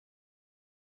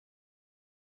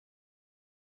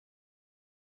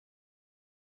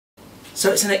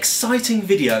So it's an exciting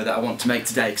video that I want to make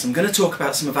today because I'm going to talk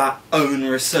about some of our own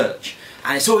research,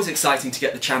 and it's always exciting to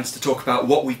get the chance to talk about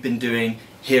what we've been doing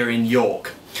here in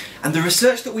York. And the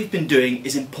research that we've been doing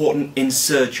is important in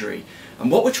surgery,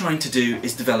 and what we're trying to do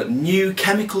is develop new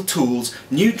chemical tools,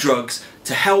 new drugs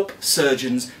to help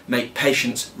surgeons make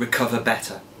patients recover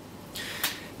better.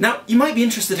 Now, you might be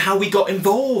interested how we got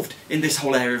involved in this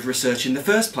whole area of research in the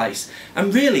first place,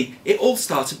 and really it all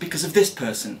started because of this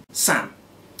person, Sam.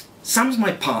 Sam's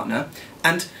my partner,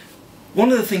 and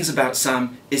one of the things about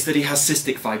Sam is that he has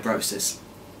cystic fibrosis.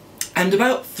 And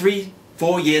about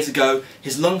 3-4 years ago,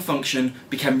 his lung function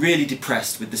became really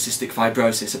depressed with the cystic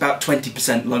fibrosis, about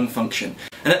 20% lung function.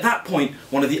 And at that point,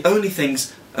 one of the only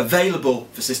things available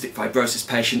for cystic fibrosis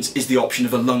patients is the option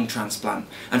of a lung transplant.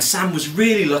 And Sam was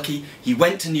really lucky. He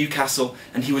went to Newcastle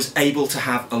and he was able to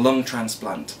have a lung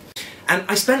transplant. And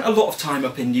I spent a lot of time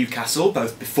up in Newcastle,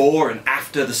 both before and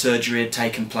after the surgery had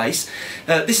taken place.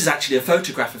 This is actually a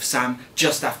photograph of Sam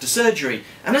just after surgery.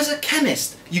 And as a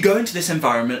chemist, you go into this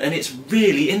environment and it's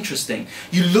really interesting.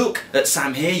 You look at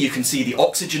Sam here, you can see the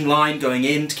oxygen line going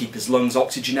in to keep his lungs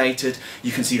oxygenated.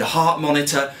 You can see the heart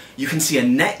monitor, you can see a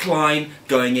neck line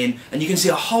going in, and you can see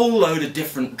a whole load of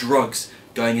different drugs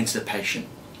going into the patient.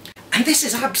 And this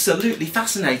is absolutely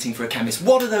fascinating for a chemist.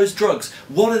 What are those drugs?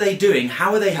 What are they doing?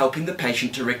 How are they helping the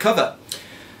patient to recover?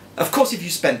 Of course, if you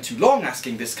spend too long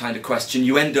asking this kind of question,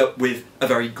 you end up with a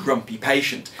very grumpy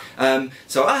patient.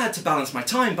 So I had to balance my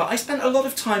time, but I spent a lot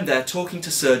of time there talking to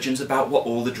surgeons about what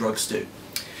all the drugs do.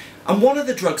 And one of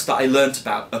the drugs that I learnt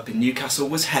about up in Newcastle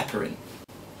was heparin.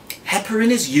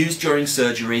 Heparin is used during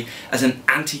surgery as an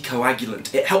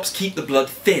anticoagulant. It helps keep the blood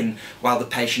thin while the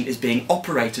patient is being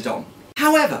operated on.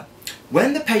 However,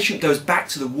 when the patient goes back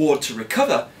to the ward to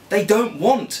recover, they don't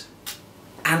want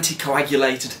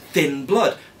anticoagulated thin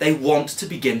blood. They want to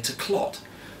begin to clot.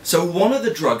 So one of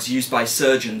the drugs used by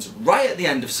surgeons right at the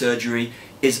end of surgery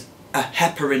is a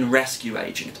heparin rescue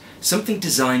agent, something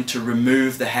designed to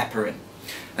remove the heparin.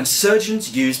 And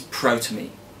surgeons use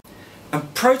protamine.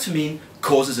 And protamine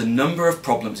causes a number of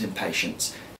problems in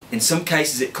patients. In some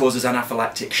cases it causes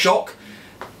anaphylactic shock.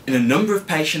 In a number of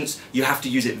patients, you have to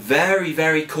use it very,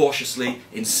 very cautiously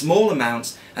in small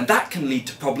amounts, and that can lead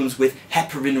to problems with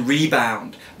heparin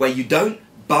rebound, where you don't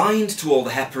bind to all the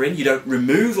heparin, you don't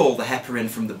remove all the heparin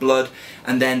from the blood,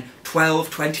 and then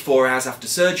 12-24 hours after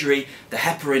surgery, the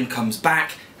heparin comes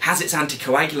back, has its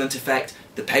anticoagulant effect,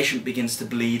 the patient begins to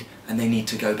bleed, and they need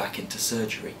to go back into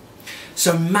surgery.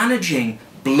 So managing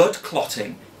blood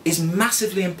clotting is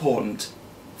massively important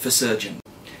for surgeons.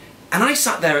 And I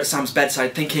sat there at Sam's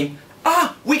bedside thinking,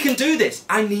 we can do this.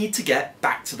 I need to get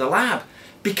back to the lab.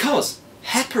 Because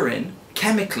heparin,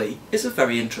 chemically, is a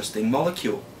very interesting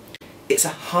molecule. It's a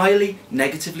highly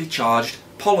negatively charged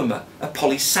polymer, a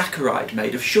polysaccharide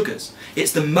made of sugars.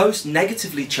 It's the most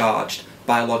negatively charged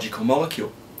biological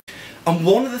molecule. And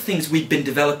one of the things we'd been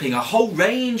developing a whole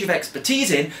range of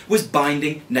expertise in was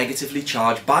binding negatively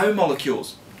charged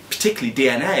biomolecules, particularly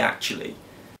DNA actually.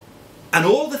 And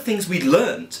all the things we'd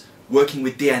learnt working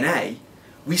with DNA,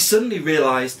 we suddenly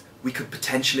realised we could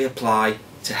potentially apply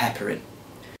to heparin.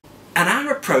 And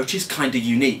our approach is kind of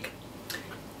unique.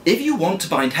 If you want to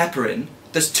bind heparin,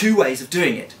 there's two ways of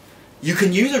doing it. You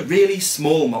can use a really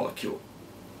small molecule,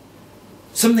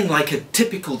 something like a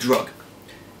typical drug,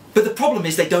 but the problem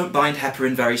is they don't bind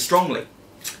heparin very strongly.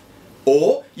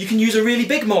 Or you can use a really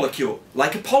big molecule,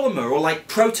 like a polymer or like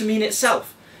protamine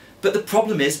itself, but the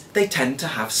problem is they tend to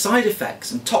have side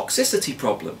effects and toxicity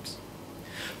problems.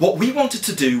 What we wanted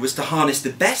to do was to harness the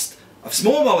best of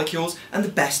small molecules and the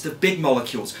best of big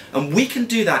molecules, and we can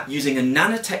do that using a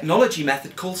nanotechnology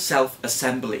method called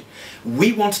self-assembly.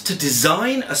 We wanted to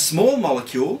design a small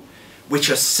molecule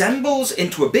which assembles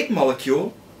into a big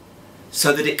molecule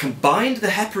so that it can bind the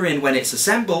heparin when it's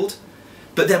assembled,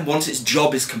 but then once its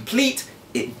job is complete,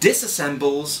 it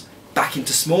disassembles back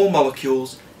into small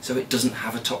molecules so it doesn't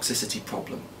have a toxicity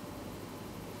problem.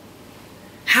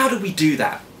 How do we do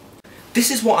that? This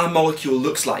is what our molecule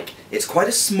looks like. It's quite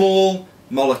a small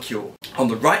molecule. On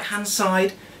the right hand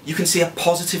side you can see a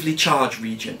positively charged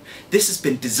region. This has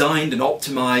been designed and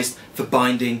optimized for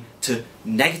binding to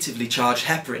negatively charged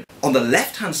heparin. On the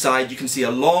left hand side you can see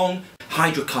a long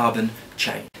hydrocarbon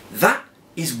chain. That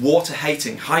is water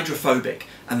hating, hydrophobic,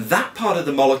 and that part of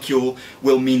the molecule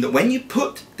will mean that when you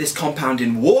put this compound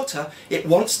in water, it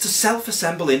wants to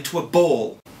self-assemble into a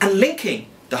ball. And linking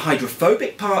the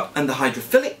hydrophobic part and the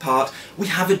hydrophilic part, we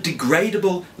have a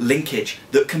degradable linkage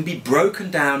that can be broken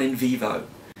down in vivo.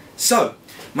 So,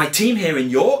 My team here in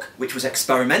York, which was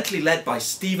experimentally led by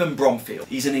Stephen Bromfield,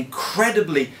 he's an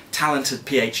incredibly talented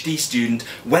PhD student,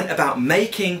 went about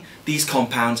making these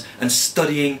compounds and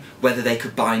studying whether they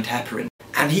could bind heparin.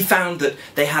 And he found that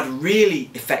they had really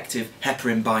effective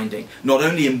heparin binding, not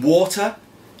only in water.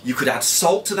 You could add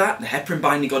salt to that, the heparin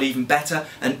binding got even better,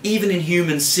 and even in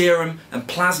human serum and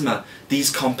plasma, these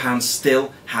compounds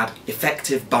still had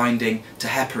effective binding to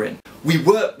heparin. We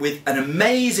work with an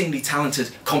amazingly talented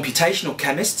computational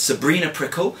chemist, Sabrina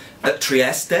Prickle, at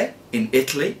Trieste in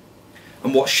Italy,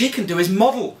 and what she can do is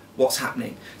model what's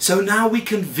happening. So now we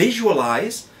can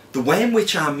visualize the way in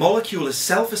which our molecule is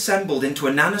self-assembled into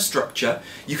a nanostructure.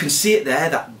 You can see it there,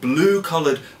 that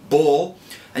blue-coloured ball,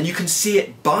 and you can see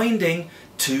it binding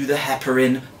to the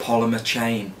heparin polymer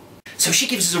chain. So she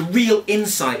gives us a real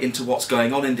insight into what's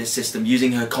going on in this system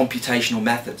using her computational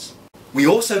methods. We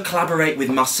also collaborate with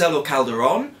Marcelo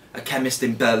Calderon, a chemist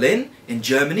in Berlin, in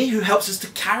Germany, who helps us to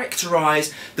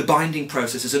characterise the binding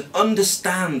processes and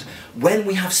understand when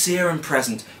we have serum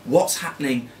present, what's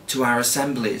happening to our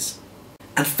assemblies.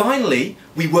 And finally,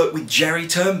 we work with Jerry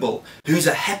Turnbull, who's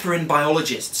a heparin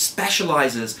biologist,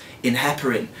 specialises in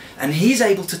heparin, and he's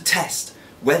able to test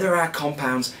whether our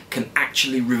compounds can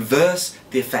actually reverse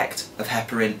the effect of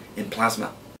heparin in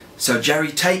plasma. So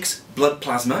Jerry takes blood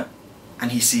plasma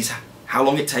and he sees how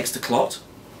long it takes to clot.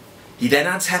 He then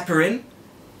adds heparin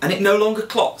and it no longer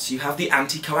clots. You have the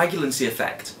anticoagulancy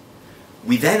effect.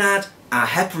 We then add our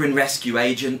heparin rescue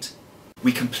agent.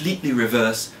 We completely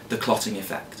reverse the clotting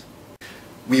effect.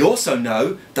 We also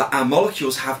know that our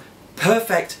molecules have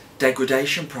perfect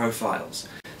degradation profiles.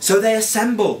 So they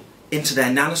assemble into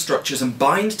their nanostructures and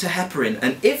bind to heparin,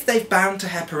 and if they've bound to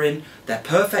heparin, they're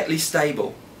perfectly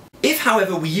stable. If,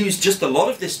 however, we use just a lot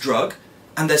of this drug,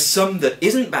 and there's some that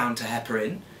isn't bound to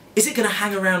heparin, is it going to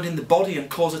hang around in the body and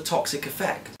cause a toxic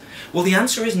effect? Well, the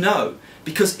answer is no,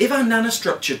 because if our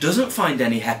nanostructure doesn't find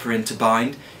any heparin to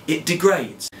bind, it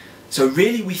degrades. So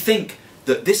really we think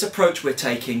that this approach we're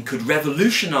taking could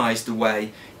revolutionise the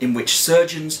way in which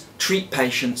surgeons treat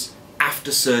patients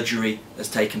after surgery has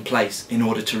taken place in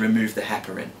order to remove the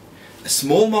heparin. A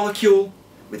small molecule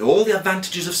with all the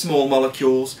advantages of small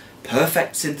molecules,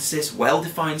 perfect synthesis,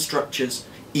 well-defined structures,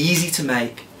 easy to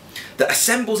make, that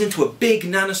assembles into a big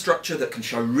nanostructure that can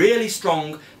show really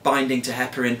strong binding to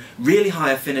heparin, really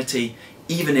high affinity,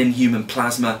 even in human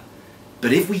plasma.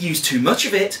 But if we use too much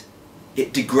of it,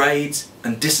 it degrades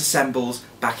and disassembles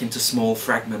back into small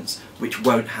fragments which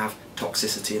won't have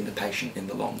toxicity in the patient in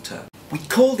the long term. We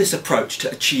call this approach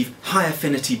to achieve high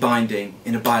affinity binding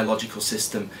in a biological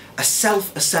system a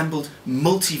self-assembled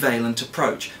multivalent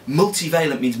approach.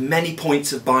 Multivalent means many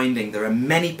points of binding. There are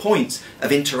many points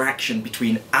of interaction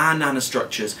between our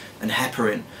nanostructures and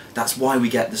heparin. That's why we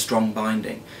get the strong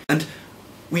binding. And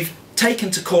we've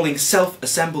taken to calling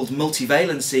self-assembled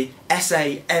multivalency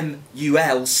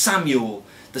SAMUL, Samuel,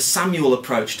 the Samuel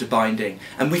approach to binding.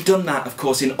 And we've done that, of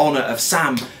course, in honour of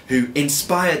Sam, who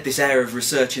inspired this area of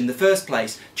research in the first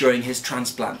place during his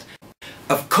transplant.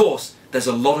 Of course, there's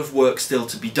a lot of work still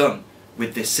to be done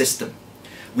with this system.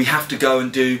 We have to go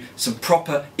and do some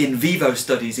proper in vivo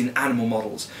studies in animal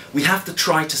models. We have to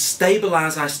try to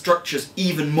stabilise our structures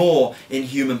even more in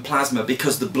human plasma,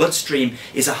 because the bloodstream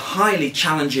is a highly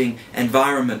challenging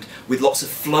environment with lots of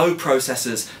flow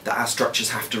processes that our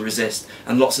structures have to resist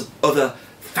and lots of other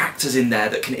factors in there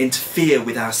that can interfere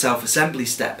with our self-assembly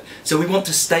step. So we want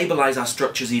to stabilise our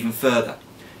structures even further.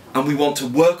 And we want to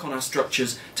work on our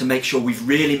structures to make sure we've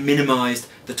really minimised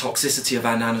the toxicity of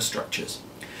our nanostructures.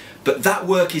 But that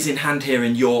work is in hand here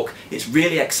in York. It's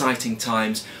really exciting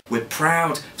times. We're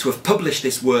proud to have published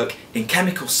this work in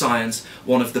Chemical Science,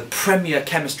 one of the premier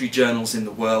chemistry journals in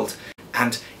the world.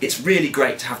 And it's really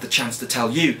great to have the chance to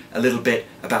tell you a little bit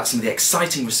about some of the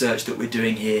exciting research that we're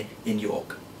doing here in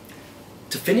York.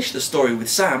 To finish the story with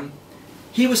Sam,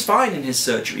 he was fine in his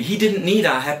surgery. He didn't need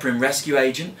our heparin rescue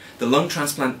agent. The lung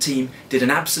transplant team did an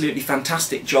absolutely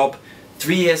fantastic job.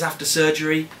 3 years after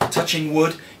surgery, touching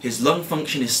wood, his lung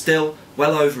function is still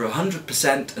well over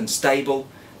 100% and stable,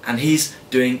 and he's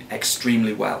doing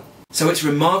extremely well. So it's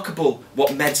remarkable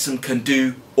what medicine can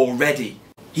do already.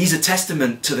 He's a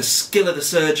testament to the skill of the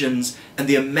surgeons and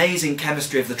the amazing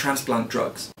chemistry of the transplant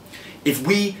drugs. If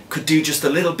we could do just a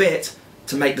little bit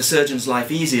to make the surgeon's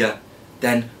life easier,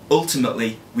 then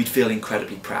ultimately we'd feel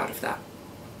incredibly proud of that.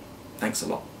 Thanks a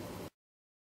lot.